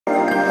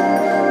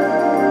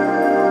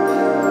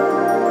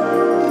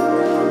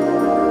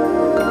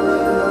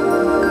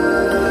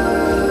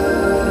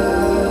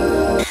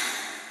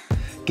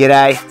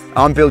G'day,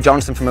 I'm Bill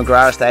Johnson from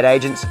Agrara Estate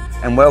Agents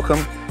and welcome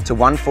to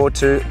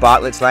 142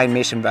 Bartletts Lane,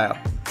 Meerschaumvale.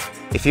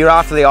 If you're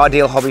after the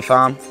ideal hobby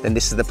farm, then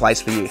this is the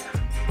place for you.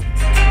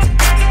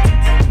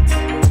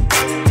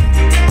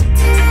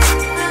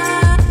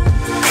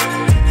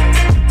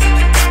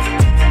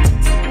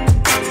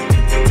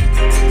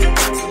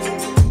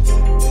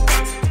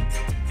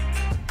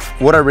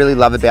 What I really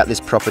love about this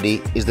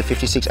property is the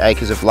 56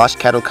 acres of lush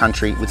cattle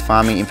country with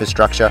farming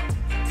infrastructure,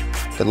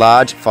 the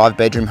large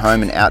 5-bedroom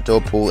home and outdoor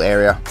pool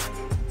area,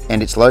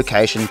 and its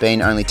location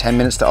being only 10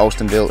 minutes to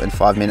Alstonville and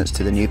 5 minutes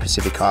to the new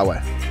Pacific Highway.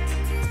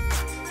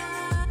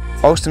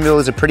 Alstonville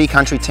is a pretty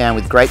country town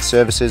with great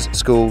services,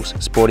 schools,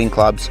 sporting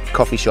clubs,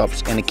 coffee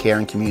shops and a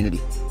caring community.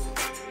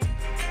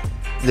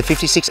 The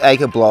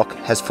 56-acre block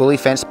has fully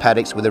fenced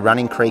paddocks with a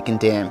running creek and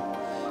dam.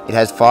 It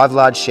has 5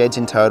 large sheds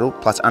in total,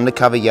 plus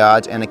undercover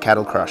yards and a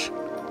cattle crush,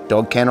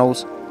 dog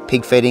kennels,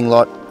 pig feeding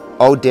lot,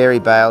 old dairy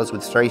bales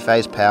with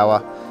 3-phase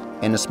power,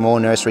 and a small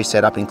nursery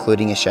setup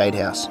including a shade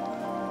house.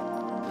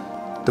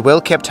 The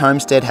well-kept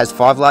homestead has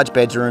 5 large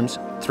bedrooms,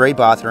 3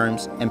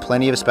 bathrooms, and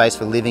plenty of space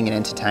for living and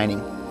entertaining.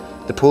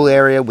 The pool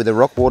area with a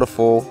rock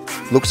waterfall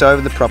looks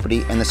over the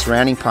property, and the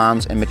surrounding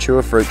palms and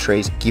mature fruit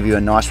trees give you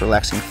a nice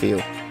relaxing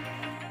feel.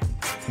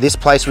 This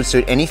place would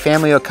suit any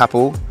family or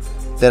couple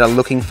that are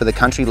looking for the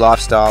country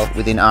lifestyle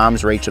within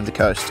arm's reach of the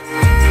coast.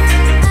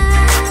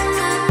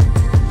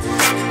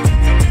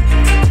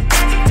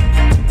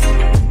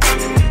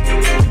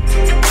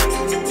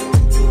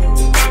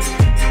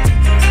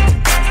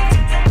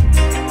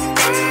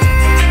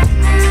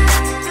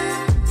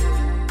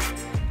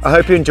 I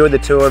hope you enjoyed the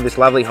tour of this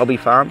lovely hobby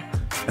farm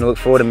and I look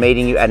forward to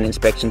meeting you at an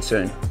inspection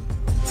soon.